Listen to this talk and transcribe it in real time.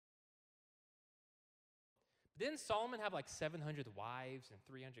Didn't Solomon have like 700 wives and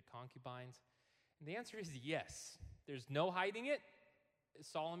 300 concubines? And the answer is yes. There's no hiding it.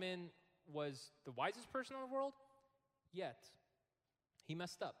 Solomon was the wisest person in the world, yet he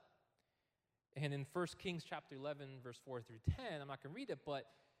messed up. And in 1 Kings chapter 11, verse 4 through 10, I'm not going to read it, but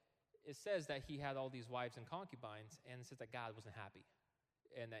it says that he had all these wives and concubines, and it says that God wasn't happy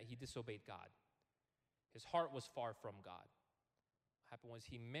and that he disobeyed God. His heart was far from God. What happened was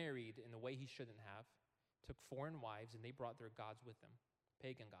he married in a way he shouldn't have, took foreign wives, and they brought their gods with them,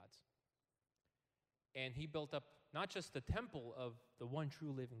 pagan gods. And he built up not just the temple of the one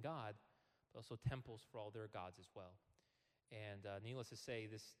true living God, but also temples for all their gods as well. And needless to say,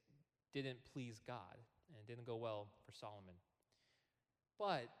 this didn't please God, and it didn't go well for Solomon.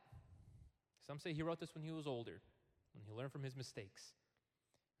 But some say he wrote this when he was older, when he learned from his mistakes.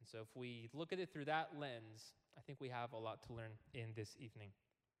 And so if we look at it through that lens, I think we have a lot to learn in this evening.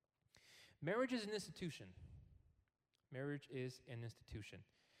 Marriage is an institution. Marriage is an institution.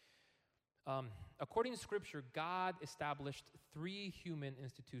 According to Scripture, God established 3 human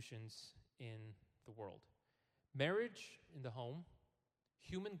institutions in the world. Marriage in the home,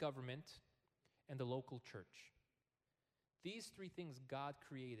 human government, and the local church. These 3 things God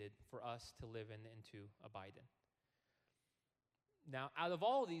created for us to live in and to abide in. Now, out of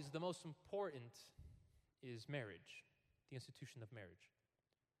all of these, the most important is marriage, the institution of marriage.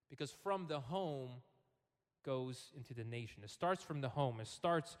 Because from the home goes into the nation. It starts from the home. It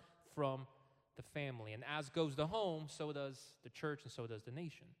starts from the family. And as goes the home, so does the church and so does the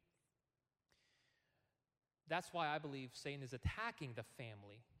nation. That's why I believe Satan is attacking the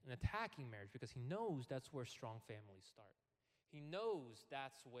family and attacking marriage, because he knows that's where strong families start. He knows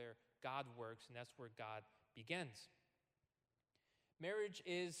that's where God works and that's where God begins. Marriage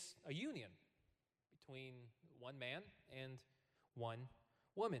is a union between one man and one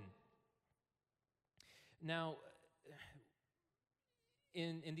woman. Now,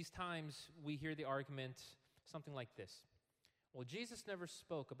 in these times, we hear the argument, something like this. Well, Jesus never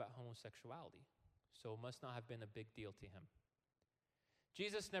spoke about homosexuality, so it must not have been a big deal to him.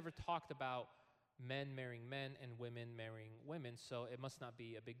 Jesus never talked about men marrying men and women marrying women, so it must not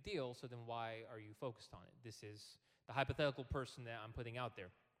be a big deal, so then why are you focused on it? This is the hypothetical person that I'm putting out there.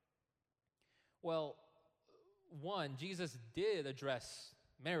 Well, one, Jesus did address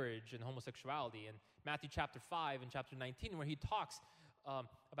marriage and homosexuality in Matthew chapter 5 and chapter 19, where he talks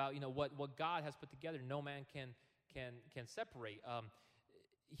about what God has put together, no man can separate.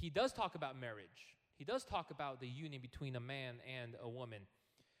 He does talk about marriage. He does talk about the union between a man and a woman.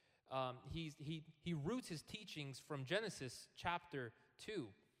 He roots his teachings from Genesis chapter 2.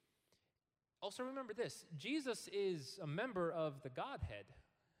 Also remember this, Jesus is a member of the Godhead.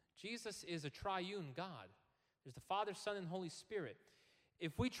 Jesus is a triune God. There's the Father, Son, and Holy Spirit.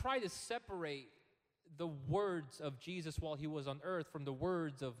 If we try to separate the words of Jesus while he was on earth from the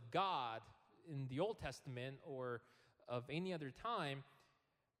words of God in the Old Testament or of any other time,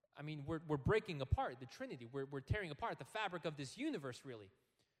 I mean, we're breaking apart the Trinity. We're tearing apart the fabric of this universe, really.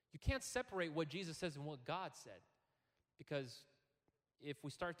 You can't separate what Jesus says and what God said, because if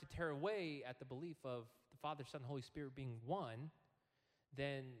we start to tear away at the belief of the Father, Son, and Holy Spirit being one,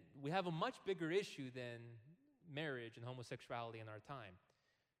 then we have a much bigger issue than marriage and homosexuality in our time.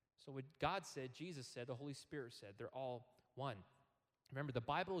 So what God said, Jesus said, the Holy Spirit said, they're all one. Remember, the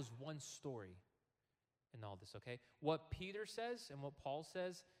Bible is one story in all this, okay? What Peter says and what Paul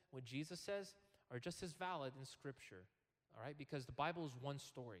says, what Jesus says, are just as valid in Scripture, all right? Because the Bible is one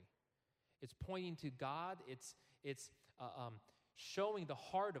story. It's pointing to God. It's showing the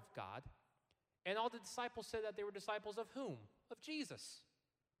heart of God. And all the disciples said that they were disciples of whom? Of Jesus.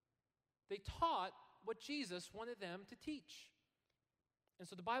 They taught what Jesus wanted them to teach. And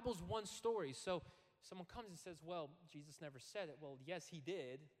so the Bible is one story. So someone comes and says, well, Jesus never said it. Well, yes, he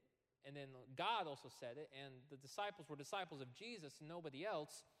did. And then God also said it. And the disciples were disciples of Jesus and nobody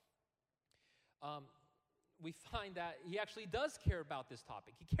else. We find that he actually does care about this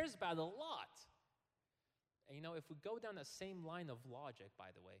topic. He cares about it a lot. And if we go down that same line of logic, by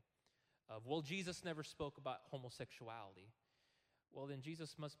the way, of, well, Jesus never spoke about homosexuality, well, then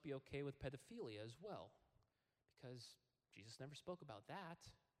Jesus must be okay with pedophilia as well, because Jesus never spoke about that.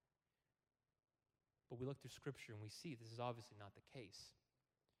 But we look through Scripture and we see this is obviously not the case.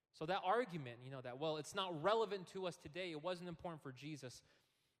 So that argument, that, well, it's not relevant to us today, it wasn't important for Jesus,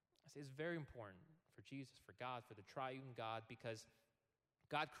 I say it's very important for Jesus, for God, for the triune God, because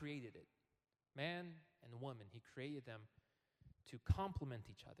God created it. Man and woman, he created them to complement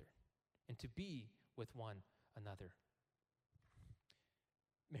each other and to be with one another.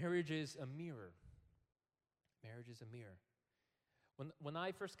 Marriage is a mirror. Marriage is a mirror. When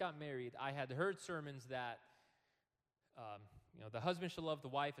I first got married, I had heard sermons that The husband should love the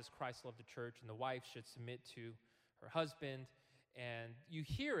wife as Christ loved the church, and the wife should submit to her husband. And you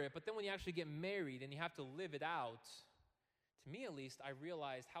hear it, but then when you actually get married and you have to live it out, to me at least, I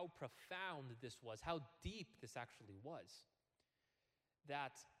realized how profound this was, how deep this actually was.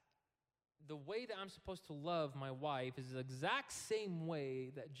 That the way that I'm supposed to love my wife is the exact same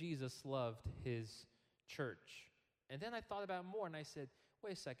way that Jesus loved his church. And then I thought about it more, and I said,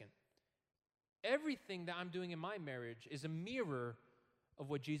 wait a second. Everything that I'm doing in my marriage is a mirror of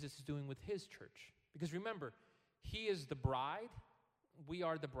what Jesus is doing with his church. Because remember, he is the bride, we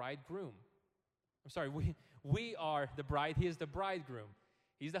are the bridegroom. I'm sorry, we are the bride, he is the bridegroom.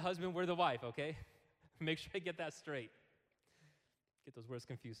 He's the husband, we're the wife, okay? Make sure I get that straight. Get those words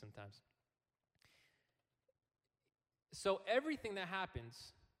confused sometimes. So everything that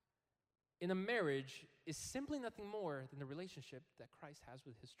happens in a marriage is simply nothing more than the relationship that Christ has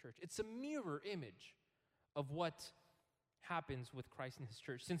with his church. It's a mirror image of what happens with Christ and his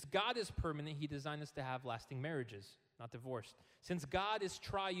church. Since God is permanent, he designed us to have lasting marriages, not divorced. Since God is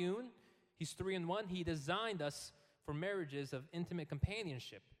triune, he's 3 in 1, he designed us for marriages of intimate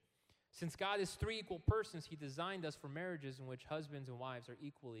companionship. Since God is 3 equal persons, he designed us for marriages in which husbands and wives are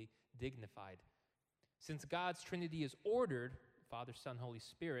equally dignified. Since God's Trinity is ordered, Father, Son, Holy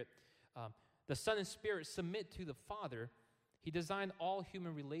Spirit, the Son and Spirit submit to the Father, he designed all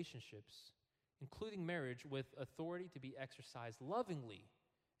human relationships, including marriage, with authority to be exercised lovingly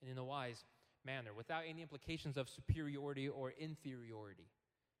and in a wise manner, without any implications of superiority or inferiority.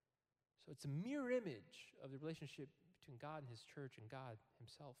 So it's a mirror image of the relationship between God and his church and God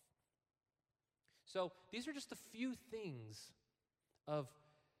himself. So these are just a few things of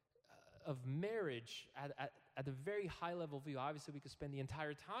marriage at a very high level view. Obviously, we could spend the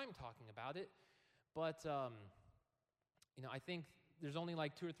entire time talking about it, but I think there's only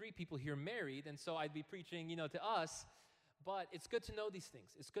like 2 or 3 people here married, and so I'd be preaching, to us. But it's good to know these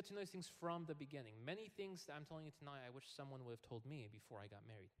things. It's good to know these things from the beginning. Many things that I'm telling you tonight, I wish someone would have told me before I got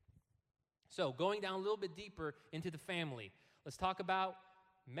married. So going down a little bit deeper into the family, let's talk about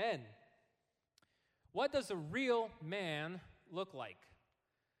men. What does a real man look like?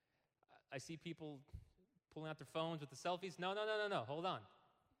 I see people pulling out their phones with the selfies. No, hold on.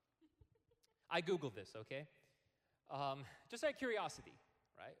 I Googled this, okay? Just out of curiosity,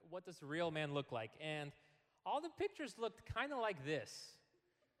 right? What does a real man look like? And all the pictures looked kind of like this.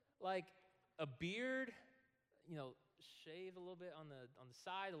 Like a beard, shave a little bit on the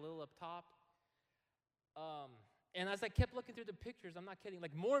side, a little up top. And as I kept looking through the pictures, I'm not kidding,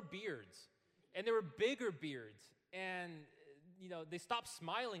 like more beards. And there were bigger beards. And they stopped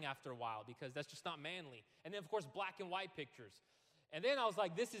smiling after a while because that's just not manly. And then, of course, black and white pictures. And then I was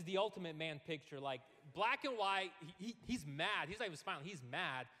like, this is the ultimate man picture. Like, black and white, he's mad. He's not even smiling. He's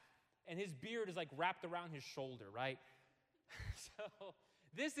mad. And his beard is, like, wrapped around his shoulder, right? So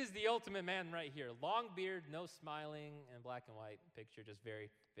this is the ultimate man right here. Long beard, no smiling, and black and white picture, just very,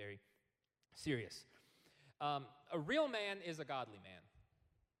 very serious. A real man is a godly man.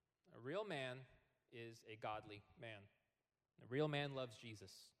 A real man is a godly man. A real man loves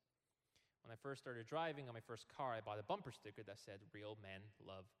Jesus. When I first started driving on my first car, I bought a bumper sticker that said, "Real men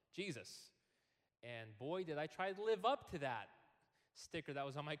love Jesus." And boy, did I try to live up to that sticker that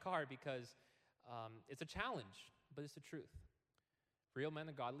was on my car, because it's a challenge, but it's the truth. Real men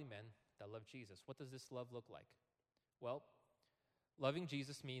are godly men that love Jesus. What does this love look like? Well, loving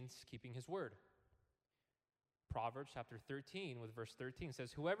Jesus means keeping his word. Proverbs chapter 13 with verse 13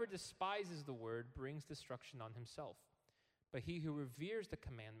 says, "Whoever despises the word brings destruction on himself, but he who reveres the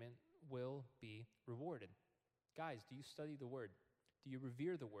commandment will be rewarded." Guys, do you study the word? Do you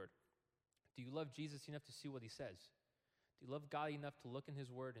revere the word? Do you love Jesus enough to see what he says? Do you love God enough to look in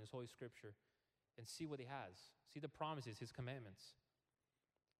his word and his holy scripture and see what he has? See the promises, his commandments.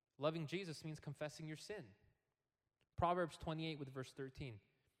 Loving Jesus means confessing your sin. Proverbs 28 with verse 13.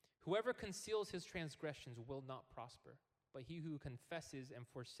 "Whoever conceals his transgressions will not prosper, but he who confesses and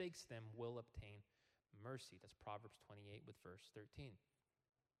forsakes them will obtain mercy." That's Proverbs 28 with verse 13.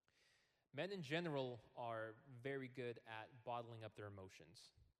 Men in general are very good at bottling up their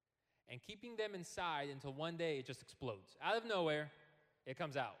emotions and keeping them inside until one day it just explodes. Out of nowhere, it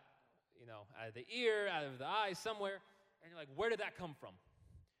comes out. Out of the ear, out of the eye, somewhere. And you're like, where did that come from?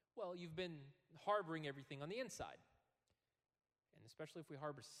 Well, you've been harboring everything on the inside. And especially if we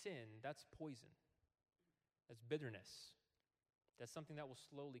harbor sin, that's poison. That's bitterness. That's something that will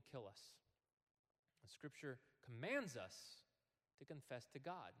slowly kill us. And Scripture commands us to confess to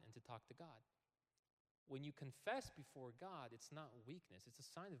God and to talk to God. When you confess before God, it's not weakness. It's a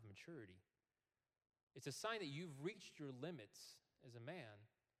sign of maturity. It's a sign that you've reached your limits as a man,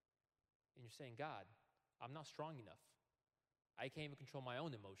 and you're saying, "God, I'm not strong enough. I can't even control my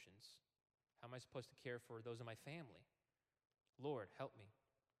own emotions. How am I supposed to care for those in my family? Lord, help me.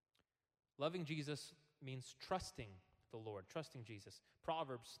 Loving Jesus means trusting the Lord, trusting Jesus.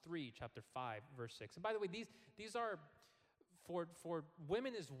 Proverbs 3, chapter 5, verse 6. And by the way, these are for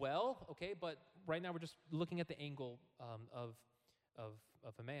women as well, okay? But right now we're just looking at the angle of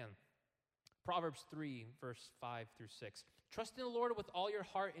a man. Proverbs 3, verse 5 through 6. Trust in the Lord with all your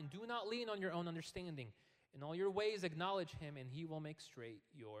heart and do not lean on your own understanding. In all your ways acknowledge him and he will make straight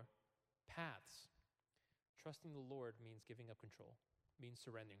your paths. Trusting the Lord means giving up control, means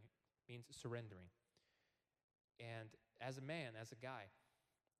surrendering. And as a man, as a guy,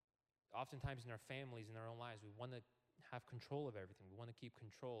 oftentimes in our families, in our own lives, we want to have control of everything. We want to keep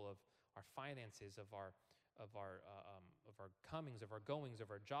control of our finances, of our comings, of our goings,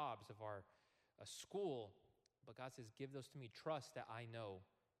 of our jobs, of our school. But God says, give those to me. Trust that I know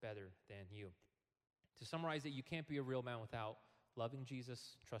better than you. To summarize it, you can't be a real man without loving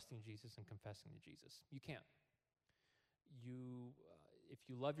Jesus, trusting Jesus, and confessing to Jesus. You can't. If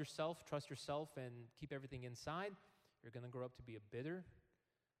you love yourself, trust yourself, and keep everything inside, you're going to grow up to be a bitter,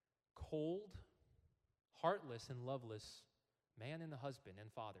 cold, heartless, and loveless man and a husband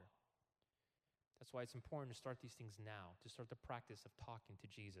and father. That's why it's important to start these things now, to start the practice of talking to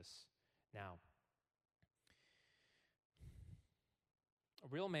Jesus now. A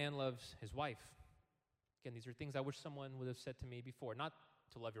real man loves his wife. Again, these are things I wish someone would have said to me before. Not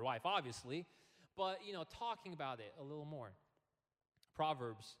to love your wife, obviously, but, talking about it a little more.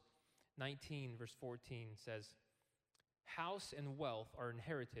 Proverbs 19, verse 14 says, house and wealth are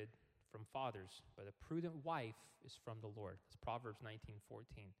inherited from fathers, but a prudent wife is from the Lord. That's Proverbs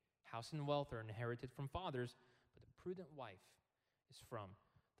 19:14. House and wealth are inherited from fathers, but a prudent wife is from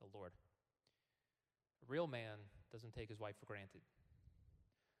the Lord. A real man doesn't take his wife for granted.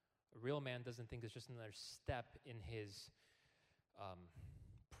 A real man doesn't think it's just another step in his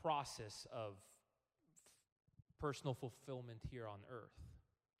process of personal fulfillment here on earth.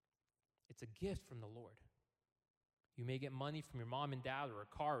 It's a gift from the Lord. You may get money from your mom and dad or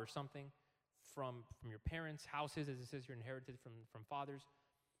a car or something from your parents' houses, as it says you're inherited from fathers.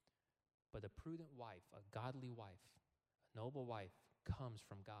 But a prudent wife, a godly wife, a noble wife comes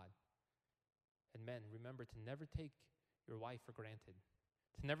from God. And men, remember to never take your wife for granted.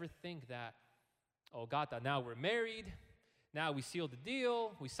 To never think that, oh, God, now we're married, now we sealed the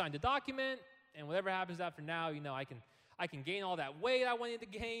deal, we signed the document, and whatever happens after now, I can gain all that weight I wanted to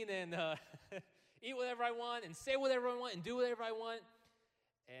gain and eat whatever I want and say whatever I want and do whatever I want.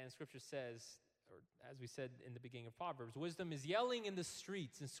 And Scripture says, or as we said in the beginning of Proverbs, wisdom is yelling in the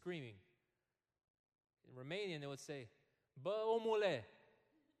streets and screaming. In Romanian, it would say, Bă, omule,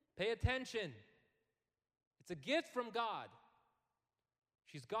 pay attention. It's a gift from God.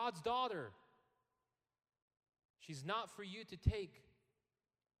 She's God's daughter. She's not for you to take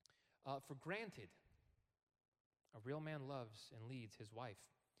for granted. A real man loves and leads his wife.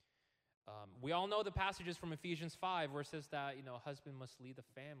 We all know the passages from Ephesians 5 where it says that, a husband must lead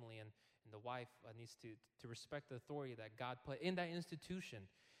the family and the wife needs to respect the authority that God put in that institution.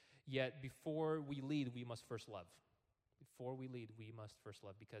 Yet before we lead, we must first love. Before we lead, we must first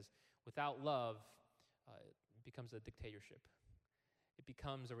love, because without love, it becomes a dictatorship. It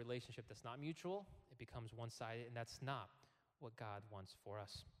becomes a relationship that's not mutual. It becomes one-sided, and that's not what God wants for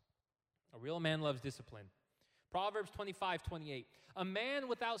us. A real man loves discipline. Proverbs 25:28. A man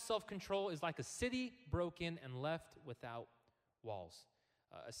without self-control is like a city broken and left without walls.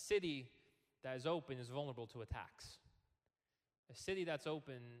 A city that is open is vulnerable to attacks. A city that's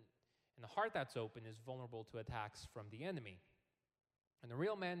open and a heart that's open is vulnerable to attacks from the enemy. And the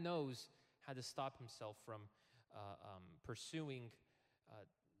real man knows how to stop himself from pursuing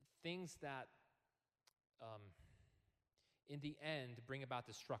things that in the end bring about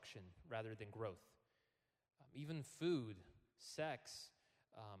destruction rather than growth. Even food, sex,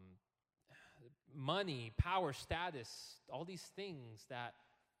 money, power, status, all these things that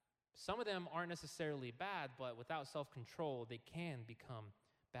some of them aren't necessarily bad, but without self-control, they can become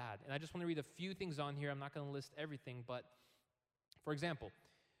bad. And I just want to read a few things on here. I'm not going to list everything, but for example,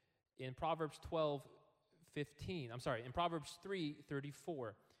 in Proverbs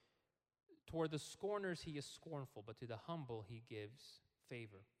 3:34, toward the scorners he is scornful, but to the humble he gives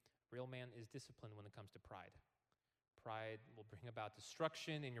favor. Real man is disciplined when it comes to pride. Pride will bring about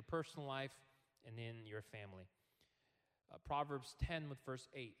destruction in your personal life and in your family. Proverbs 10 with verse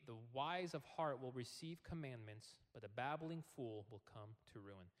 8, the wise of heart will receive commandments, but a babbling fool will come to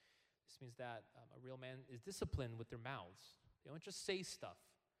ruin. This means that a real man is disciplined with their mouths. They don't just say stuff.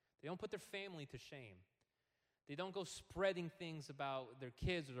 They don't put their family to shame. They don't go spreading things about their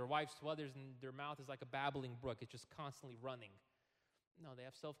kids or their wives to others, and their mouth is like a babbling brook. It's just constantly running. No, they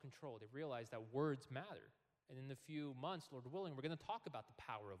have self-control. They realize that words matter. And in a few months, Lord willing, we're going to talk about the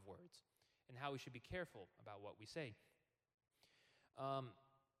power of words and how we should be careful about what we say.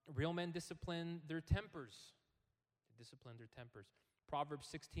 Real men discipline their tempers. They discipline their tempers. Proverbs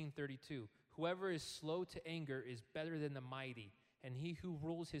 16:32. Whoever is slow to anger is better than the mighty, and he who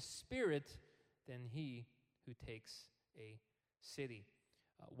rules his spirit than he who takes a city.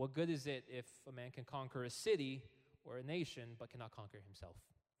 What good is it if a man can conquer a city or a nation but cannot conquer himself?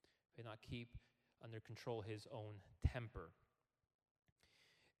 Cannot keep under control his own temper.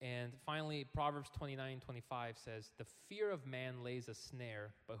 And finally, Proverbs 29:25 says, the fear of man lays a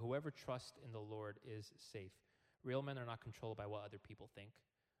snare, but whoever trusts in the Lord is safe. Real men are not controlled by what other people think,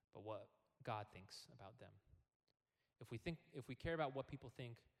 but what God thinks about them. If we care about what people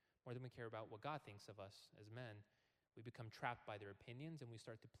think more than we care about what God thinks of us as men, we become trapped by their opinions and we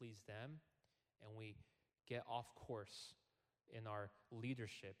start to please them, and we get off course in our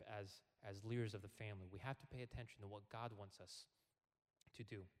leadership as leaders of the family. We have to pay attention to what God wants us to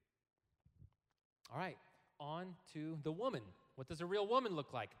do. All right, on to the woman. What does a real woman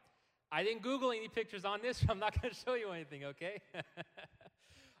look like? I didn't Google any pictures on this, so I'm not going to show you anything, okay?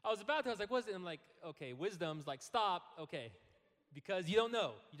 I was like, what is it? I'm like, okay, wisdom's like, stop, okay. Because you don't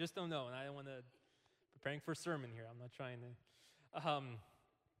know. You just don't know. And I don't want to, preparing for a sermon here. I'm not trying to.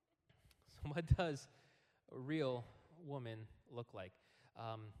 So what does a real woman look like?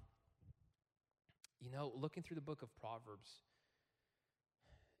 Looking through the book of Proverbs,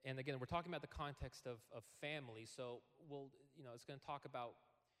 and again, we're talking about the context of family, so it's going to talk about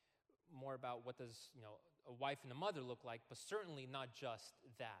more about what does, a wife and a mother look like, but certainly not just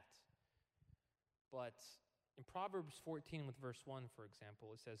that. But in Proverbs 14 with verse 1, for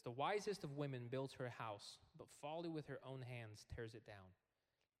example, it says, the wisest of women builds her house, but folly with her own hands tears it down.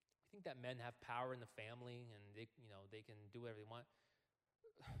 You think that men have power in the family and they can do whatever they want?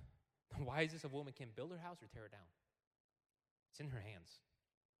 The wisest of women can build her house or tear it down. It's in her hands.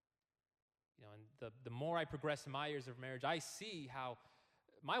 And the more I progress in my years of marriage, I see how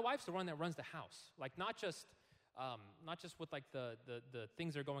my wife's the one that runs the house. Like not just with like the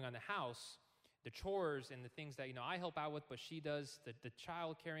things that are going on in the house, the chores and the things that I help out with, but she does the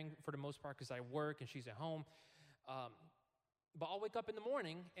child caring for the most part because I work and she's at home. But I'll wake up in the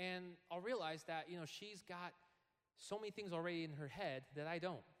morning and I'll realize that she's got so many things already in her head that I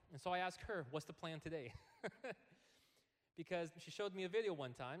don't. And so I ask her, what's the plan today? Because she showed me a video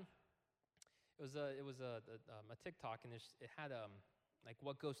one time. It was a TikTok, and it had like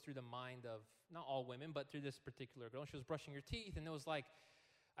what goes through the mind of not all women, but through this particular girl. She was brushing her teeth, and it was like,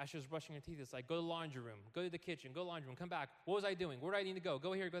 as she was brushing her teeth, it's like, go to the laundry room, go to the kitchen, go to the laundry room, come back. What was I doing? Where do I need to go?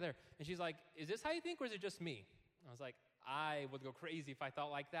 Go here, go there. And she's like, is this how you think, or is it just me? And I was like, I would go crazy if I thought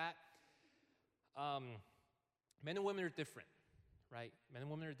like that. Men and women are different, right? Men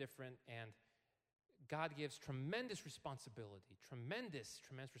and women are different, and God gives tremendous responsibility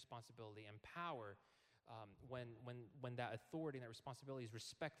and power when that authority and that responsibility is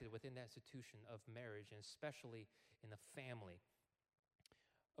respected within the institution of marriage, and especially in the family.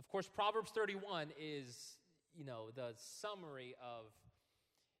 Of course, Proverbs 31 is, the summary of,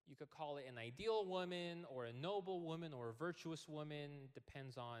 you could call it an ideal woman or a noble woman or a virtuous woman,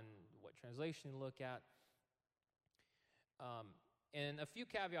 depends on what translation you look at. And a few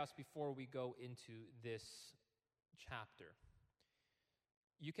caveats before we go into this chapter.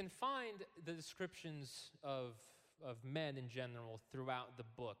 You can find the descriptions of men in general throughout the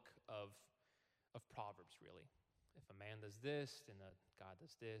book of Proverbs, really. If a man does this, then God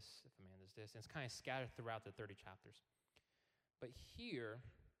does this. If a man does this. And it's kind of scattered throughout the 30 chapters. But here,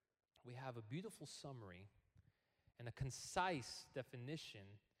 we have a beautiful summary and a concise definition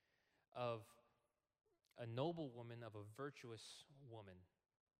of a noble woman, of a virtuous woman.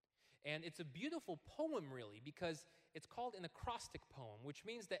 And it's a beautiful poem, really, because it's called an acrostic poem, which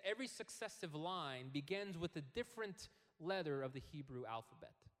means that every successive line begins with a different letter of the Hebrew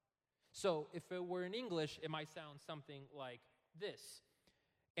alphabet. So if it were in English, it might sound something like this.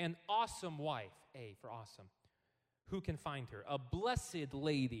 An awesome wife, A for awesome, who can find her? A blessed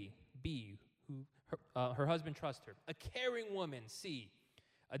lady, B, who her husband trusts her. A caring woman, C.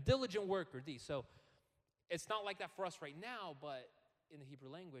 A diligent worker, D. So it's not like that for us right now, but in the Hebrew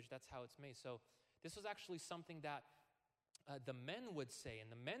language, that's how it's made. So this was actually something that the men would say and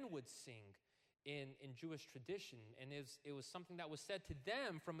the men would sing in Jewish tradition. And it was something that was said to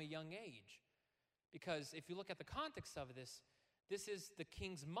them from a young age. Because if you look at the context of this is the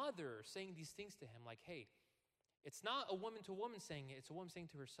king's mother saying these things to him, like, hey, It's not a woman to a woman saying it. It's a woman saying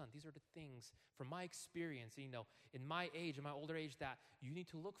to her son, these are the things from my experience, in my age, in my older age, that you need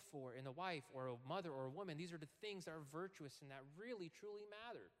to look for in a wife or a mother or a woman. These are the things that are virtuous and that really, truly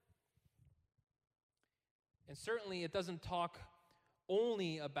matter. And certainly it doesn't talk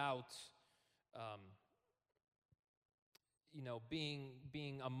only about,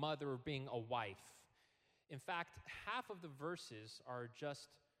 being a mother or being a wife. In fact, half of the verses are just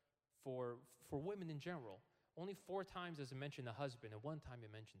for women in general. Only 4 times does it mention a husband, and 1 time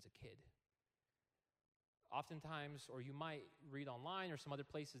it mentions a kid. Oftentimes, or you might read online or some other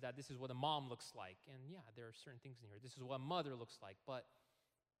places that this is what a mom looks like. And yeah, there are certain things in here. This is what a mother looks like. But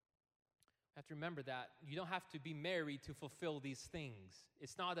you have to remember that you don't have to be married to fulfill these things.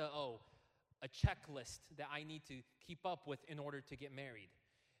 It's not a checklist that I need to keep up with in order to get married.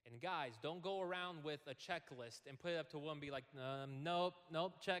 And guys, don't go around with a checklist and put it up to one and be like, nope,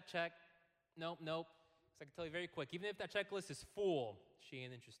 check, nope. So I can tell you very quick, even if that checklist is full, she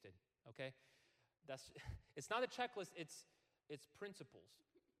ain't interested, okay? It's not a checklist, it's principles,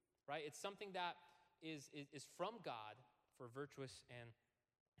 right? It's something that is from God for a virtuous and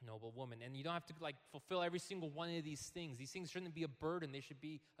noble woman. And you don't have to fulfill every single one of these things. These things shouldn't be a burden. They should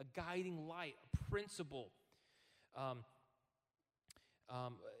be a guiding light, a principle.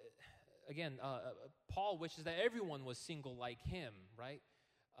 Paul wishes that everyone was single like him, right?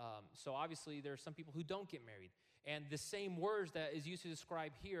 So obviously there are some people who don't get married. And the same words that is used to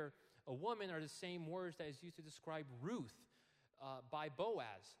describe here a woman are the same words that is used to describe Ruth by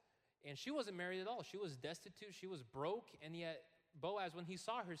Boaz. And she wasn't married at all. She was destitute. She was broke. And yet Boaz, when he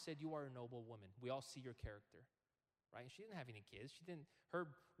saw her, said, "You are a noble woman. We all see your character." Right? She didn't have any kids. Her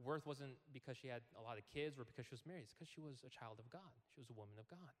worth wasn't because she had a lot of kids or because she was married. It's because she was a child of God. She was a woman of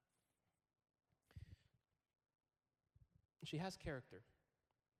God. She has character.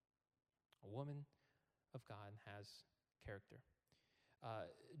 A woman of God has character.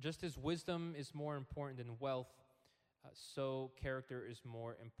 Just as wisdom is more important than wealth, so character is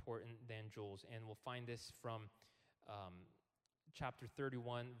more important than jewels. And we'll find this from chapter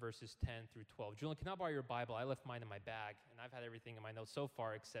 31, verses 10 through 12. Julian, can I borrow your Bible? I left mine in my bag, and I've had everything in my notes so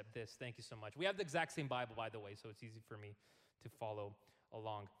far except this. Thank you so much. We have the exact same Bible, by the way, so it's easy for me to follow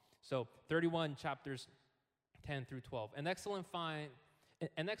along. So 31 chapters 10 through 12. An excellent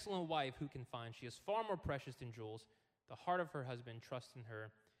wife who can find. She is far more precious than jewels. The heart of her husband trusts in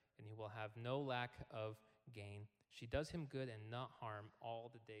her, and he will have no lack of gain. She does him good and not harm all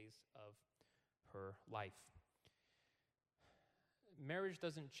the days of her life. Marriage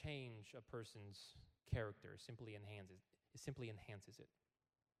doesn't change a person's character. It simply enhances it.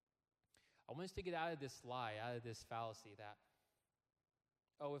 I want us to get out of this lie, out of this fallacy that,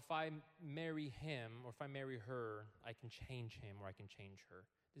 if I marry him or if I marry her, I can change him or I can change her.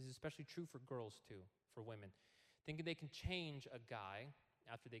 This is especially true for girls too, for women. Thinking they can change a guy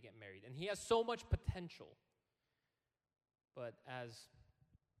after they get married. And he has so much potential. But as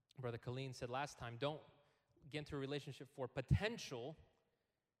Brother Colleen said last time, don't get into a relationship for potential.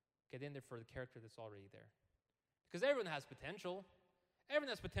 Get in there for the character that's already there. Because everyone has potential. Everyone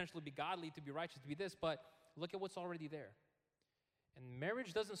has potential to be godly, to be righteous, to be this, but look at what's already there. And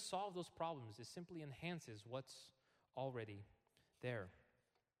marriage doesn't solve those problems. It simply enhances what's already there.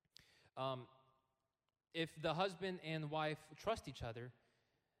 If the husband and wife trust each other,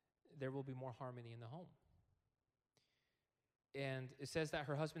 there will be more harmony in the home. And it says that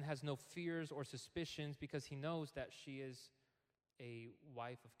her husband has no fears or suspicions because he knows that she is a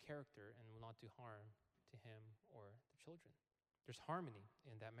wife of character and will not do harm to him or the children. There's harmony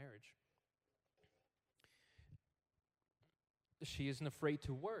in that marriage. She isn't afraid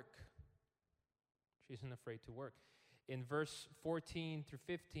to work. She isn't afraid to work. In verse 14 through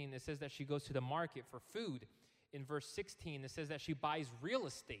 15, it says that she goes to the market for food. In verse 16, it says that she buys real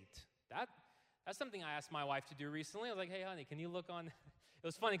estate. That's something I asked my wife to do recently. I was like, "Hey, honey, can you look on?" It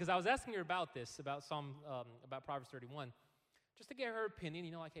was funny because I was asking her about this, about Proverbs 31, just to get her opinion.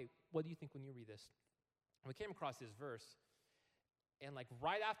 Hey, what do you think when you read this? And we came across this verse, and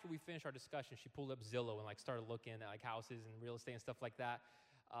right after we finished our discussion, she pulled up Zillow and started looking at houses and real estate and stuff like that.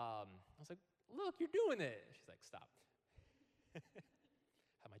 I was like, "Look, you're doing it." She's like, "Stop."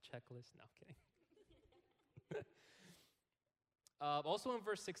 Have my checklist? No, I'm kidding. Also in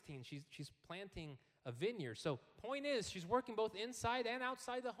verse 16, she's planting a vineyard. So point is, she's working both inside and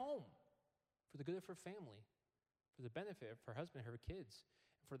outside the home for the good of her family, for the benefit of her husband, her kids,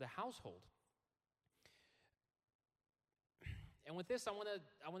 for the household. And with this, I want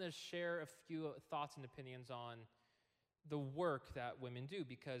to share a few thoughts and opinions on the work that women do,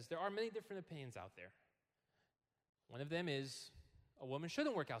 because there are many different opinions out there. One of them is a woman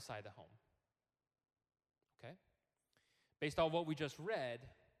shouldn't work outside the home. Okay? Based on what we just read,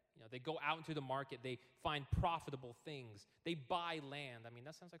 they go out into the market, they find profitable things, they buy land. I mean,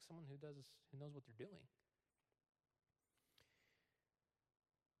 that sounds like someone who knows what they're doing.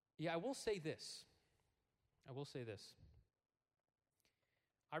 Yeah, I will say this.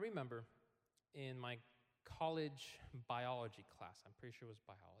 I remember in my college biology class, I'm pretty sure it was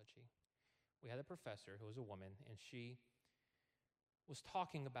biology, we had a professor who was a woman, and she was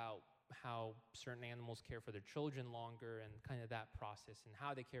talking about how certain animals care for their children longer and kind of that process and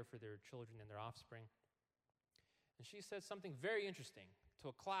how they care for their children and their offspring. And she said something very interesting to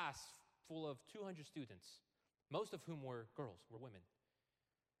a class full of 200 students, most of whom were girls, were women.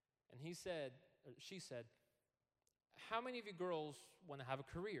 And she said, how many of you girls want to have a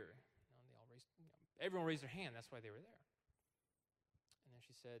career? Everyone raised their hand, that's why they were there. And then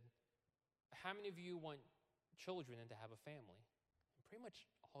she said, how many of you want children and to have a family? And pretty much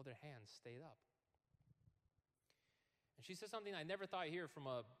all their hands stayed up. And she said something I never thought I'd hear from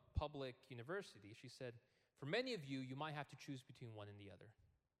a public university. She said, for many of you, you might have to choose between one and the other.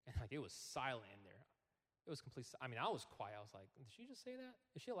 And it was silent in there. It was complete. I was quiet. I was like, did she just say that?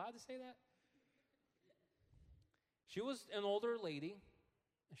 Is she allowed to say that? She was an older lady,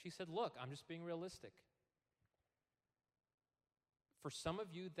 and she said, look, I'm just being realistic. For some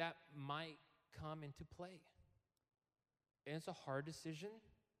of you, that might come into play. And it's a hard decision,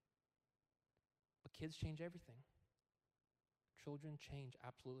 but kids change everything. Children change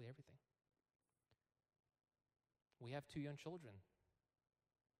absolutely everything. We have 2 young children.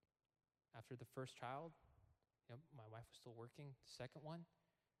 After the first child, my wife was still working. The second one,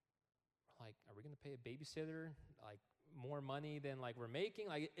 we're like, are we going to pay a babysitter more money than we're making?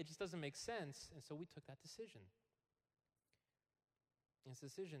 It just doesn't make sense. And so we took that decision. And it's a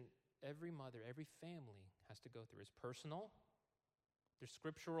decision every mother, every family has to go through. It's personal. There's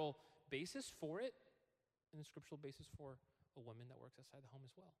scriptural basis for it, and there's scriptural basis for a woman that works outside the home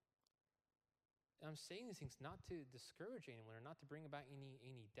as well. And I'm saying these things not to discourage anyone or not to bring about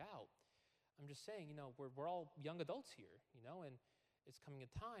any doubt. I'm just saying, we're all young adults here, and it's coming a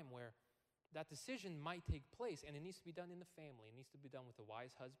time where that decision might take place, and it needs to be done in the family. It needs to be done with a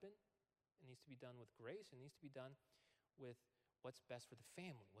wise husband. It needs to be done with grace. It needs to be done with what's best for the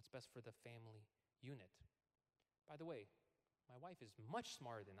family, what's best for the family unit. By the way, my wife is much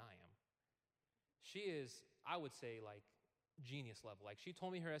smarter than I am. She is, I would say, genius level. She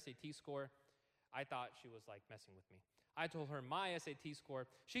told me her SAT score. I thought she was messing with me. I told her my SAT score.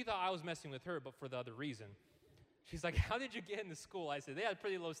 She thought I was messing with her, but for the other reason. She's like, how did you get into school? I said, they had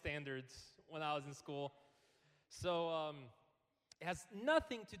pretty low standards when I was in school. So it has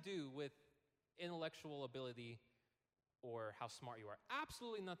nothing to do with intellectual ability or how smart you are.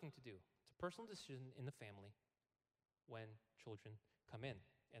 Absolutely nothing to do. It's a personal decision in the family when children come in.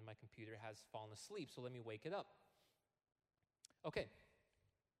 And my computer has fallen asleep, so let me wake it up. Okay.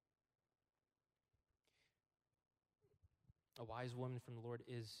 A wise woman from the Lord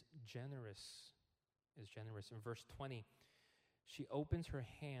is generous. In verse 20, she opens her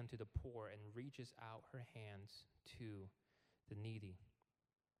hand to the poor and reaches out her hands to the needy.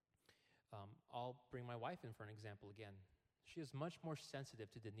 I'll bring my wife in for an example again. She is much more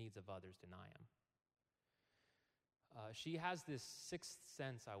sensitive to the needs of others than I am. She has this sixth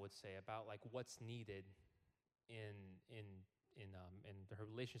sense, I would say, about what's needed in her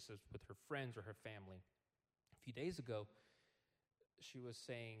relationships with her friends or her family. A few days ago, she was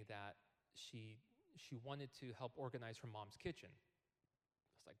saying that she wanted to help organize her mom's kitchen. I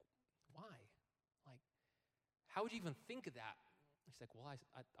was like, why? How would you even think of that? She's like, well, I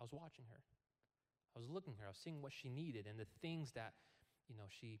was watching her. I was looking at her. I was seeing what she needed and the things that,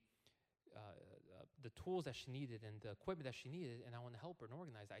 the tools that she needed and the equipment that she needed, and I want to help her and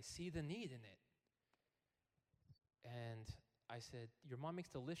organize it. I see the need in it. And I said, your mom makes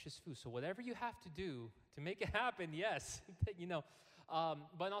delicious food, so whatever you have to do to make it happen, yes. But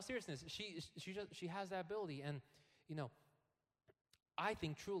in all seriousness, she has that ability. And, I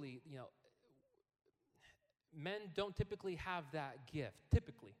think truly, men don't typically have that gift,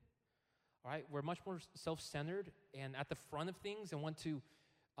 typically. All right? We're much more self-centered and at the front of things and want to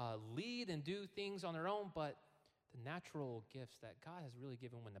lead and do things on our own, but the natural gifts that God has really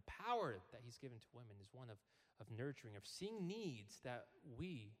given women, the power that he's given to women is one of nurturing, of seeing needs that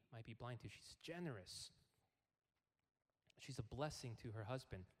we might be blind to. She's generous. She's a blessing to her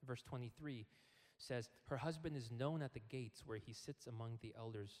husband. Verse 23 says, her husband is known at the gates where he sits among the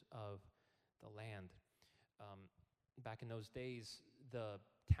elders of the land. Back in those days, the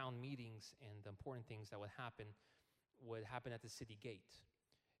town meetings and the important things that would happen at the city gate.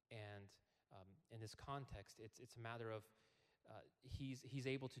 And in this context, it's a matter of he's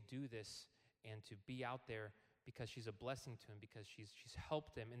able to do this and to be out there because she's a blessing to him, because she's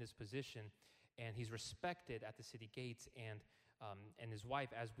helped him in this position, and he's respected at the city gates. And his wife,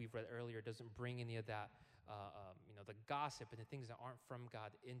 as we've read earlier, doesn't bring any of that, the gossip and the things that aren't from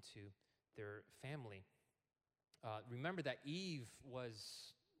God into their family. Remember that Eve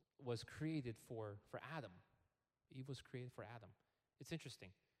was created for Adam. Eve was created for Adam. It's interesting.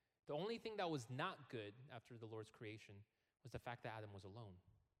 The only thing that was not good after the Lord's creation was the fact that Adam was alone.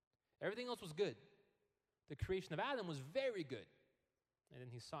 Everything else was good. The creation of Adam was very good. And then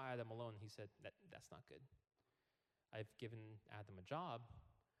he saw Adam alone, and he said, that's not good. I've given Adam a job.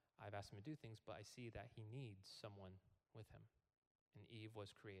 I've asked him to do things, but I see that he needs someone with him. And Eve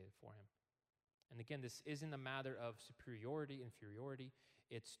was created for him. And again, this isn't a matter of superiority, inferiority.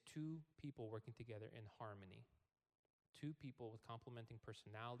 It's two people working together in harmony. Two people with complementing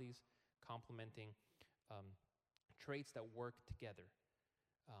personalities, complementing traits that work together.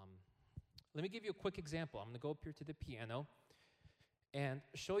 Let me give you a quick example. I'm going to go up here to the piano and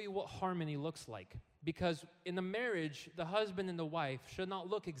show you what harmony looks like. Because in a marriage, the husband and the wife should not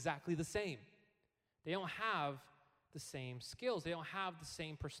look exactly the same. They don't have the same skills. They don't have the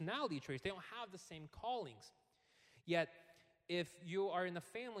same personality traits. They don't have the same callings. Yet, if you are in a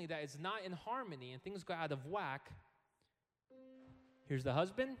family that is not in harmony and things go out of whack, here's the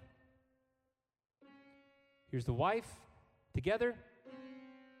husband, here's the wife, together,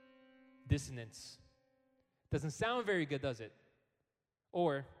 dissonance. Doesn't sound very good, does it?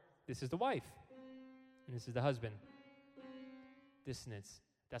 Or, this is the wife, and this is the husband. Dissonance.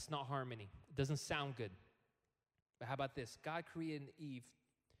 That's not harmony. It doesn't sound good. But how about this? God created Eve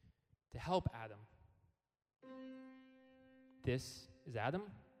to help Adam. This is Adam.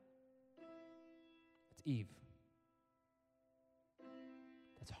 It's Eve.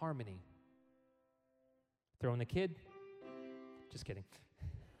 That's harmony. Throw in a kid. Just kidding.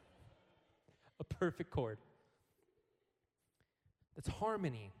 A perfect chord. That's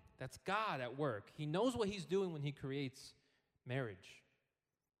harmony. That's God at work. He knows what he's doing when he creates marriage,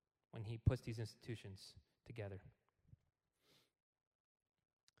 when he puts these institutions together.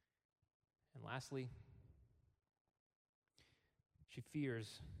 And lastly, she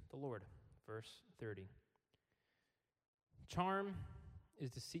fears the Lord. Verse 30. Charm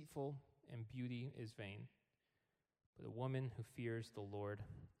is deceitful and beauty is vain, but a woman who fears the Lord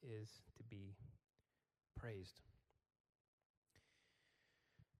is to be praised.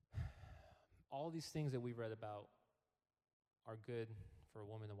 All these things that we read about are good for a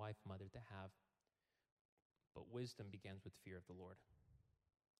woman, a wife, mother to have, but wisdom begins with fear of the Lord.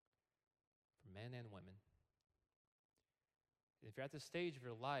 For men and women. If you're at the stage of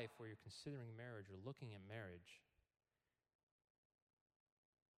your life where you're considering marriage or looking at marriage,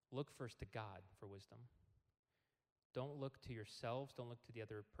 look first to God for wisdom. Don't look to yourselves. Don't look to the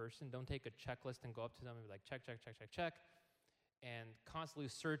other person. Don't take a checklist and go up to them and be like, check, check, check, check, check, and constantly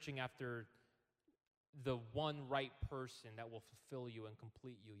searching after the one right person that will fulfill you and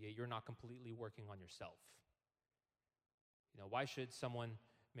complete you, yet you're not completely working on yourself. Why should someone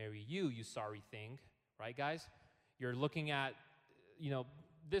marry you, you sorry thing, right, guys? You're looking at,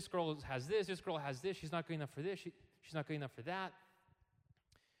 this girl has this girl has this, she's not good enough for this, she's not good enough for that.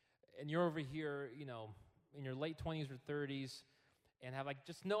 And you're over here, in your late 20s or 30s and have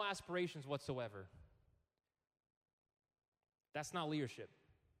just no aspirations whatsoever. That's not leadership.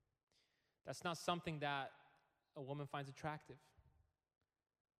 That's not something that a woman finds attractive.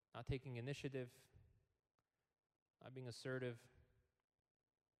 Not taking initiative, not being assertive.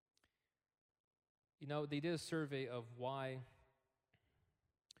 They did a survey of why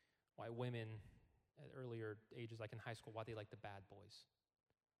women at earlier ages, like in high school, why they like the bad boys.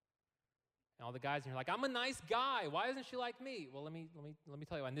 And all the guys, and you're like, I'm a nice guy. Why isn't she like me? Well, let me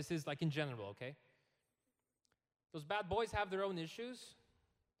tell you why. And this is in general, okay? Those bad boys have their own issues,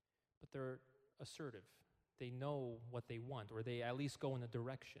 but they're assertive. They know what they want, or they at least go in a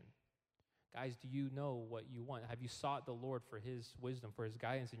direction. Guys, do you know what you want? Have you sought the Lord for his wisdom, for his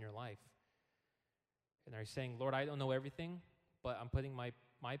guidance in your life? And are you saying, Lord, I don't know everything, but I'm putting my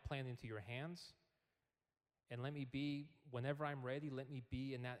plan into your hands. And let me be, whenever I'm ready, let me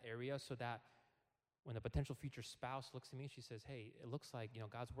be in that area so that when a potential future spouse looks at me, she says, hey, it looks like,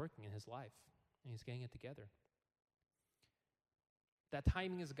 God's working in his life and he's getting it together. That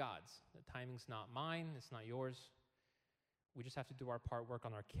timing is God's. The timing's not mine. It's not yours. We just have to do our part, work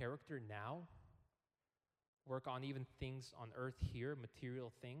on our character now, work on even things on earth here,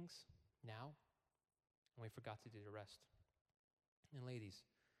 material things now, and we forgot to do the rest. And ladies,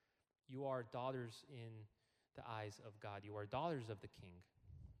 you are daughters in the eyes of God. You are daughters of the King.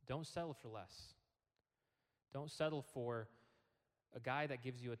 Don't settle for less. Don't settle for a guy that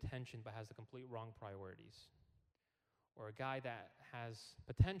gives you attention but has the complete wrong priorities. or a guy that has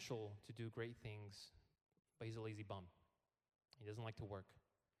potential to do great things, but he's a lazy bum. He doesn't like to work.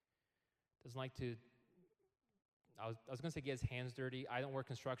 Doesn't like to, I was going to say get his hands dirty. I don't work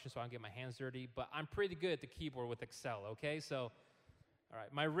construction, so I don't get my hands dirty, but I'm pretty good at the keyboard with Excel, okay? So, all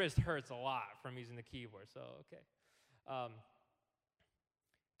right, my wrist hurts a lot from using the keyboard, so okay.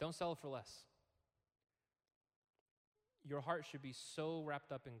 Don't settle for less. Your heart should be so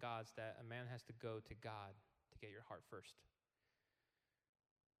wrapped up in God's that a man has to go to God to get your heart first.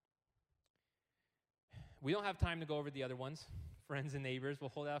 We don't have time to go over the other ones, friends and neighbors.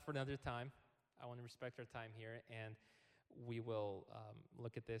 We'll hold out for another time. I want to respect our time here, and we will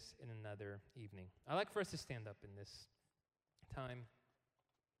look at this in another evening. I'd like for us to stand up in this time.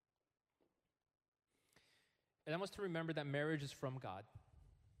 And I want us to remember that marriage is from God.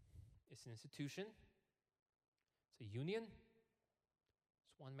 It's an institution. It's a union.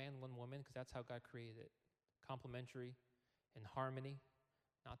 It's one man, one woman, because that's how God created it. Complementary, in harmony,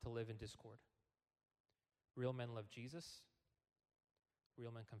 not to live in discord. Real men love Jesus.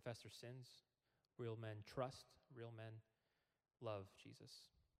 Real men confess their sins. Real men trust. Real men love Jesus.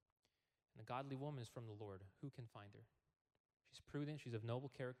 And a godly woman is from the Lord. Who can find her? She's prudent. She's of noble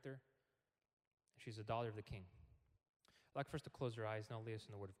character. She's a daughter of the King. I'd like for us to close our eyes and I'll lead us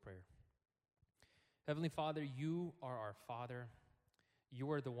in the word of prayer. Heavenly Father, you are our Father.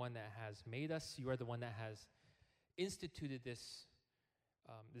 You are the one that has made us. You are the one that has instituted this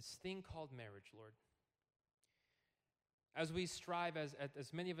thing called marriage, Lord. As we strive,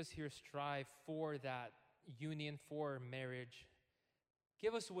 as many of us here strive for that union, for marriage,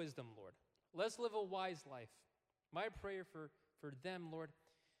 give us wisdom, Lord. Let's live a wise life. My prayer for them, Lord,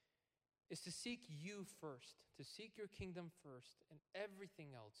 is to seek you first, to seek your kingdom first, and everything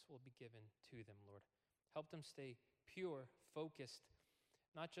else will be given to them, Lord. Help them stay pure, focused,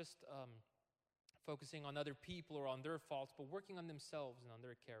 not just focusing on other people or on their faults, but working on themselves and on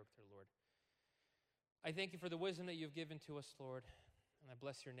their character, Lord. I thank you for the wisdom that you've given to us, Lord, and I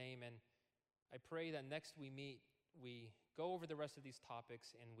bless your name. And I pray that next we meet, we go over the rest of these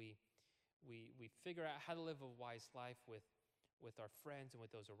topics and we figure out how to live a wise life with our friends and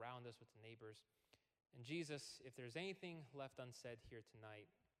with those around us, with the neighbors. And Jesus, if there's anything left unsaid here tonight,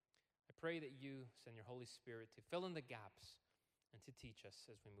 I pray that you send your Holy Spirit to fill in the gaps and to teach us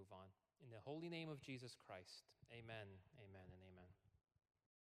as we move on. In the holy name of Jesus Christ, amen, amen, and amen.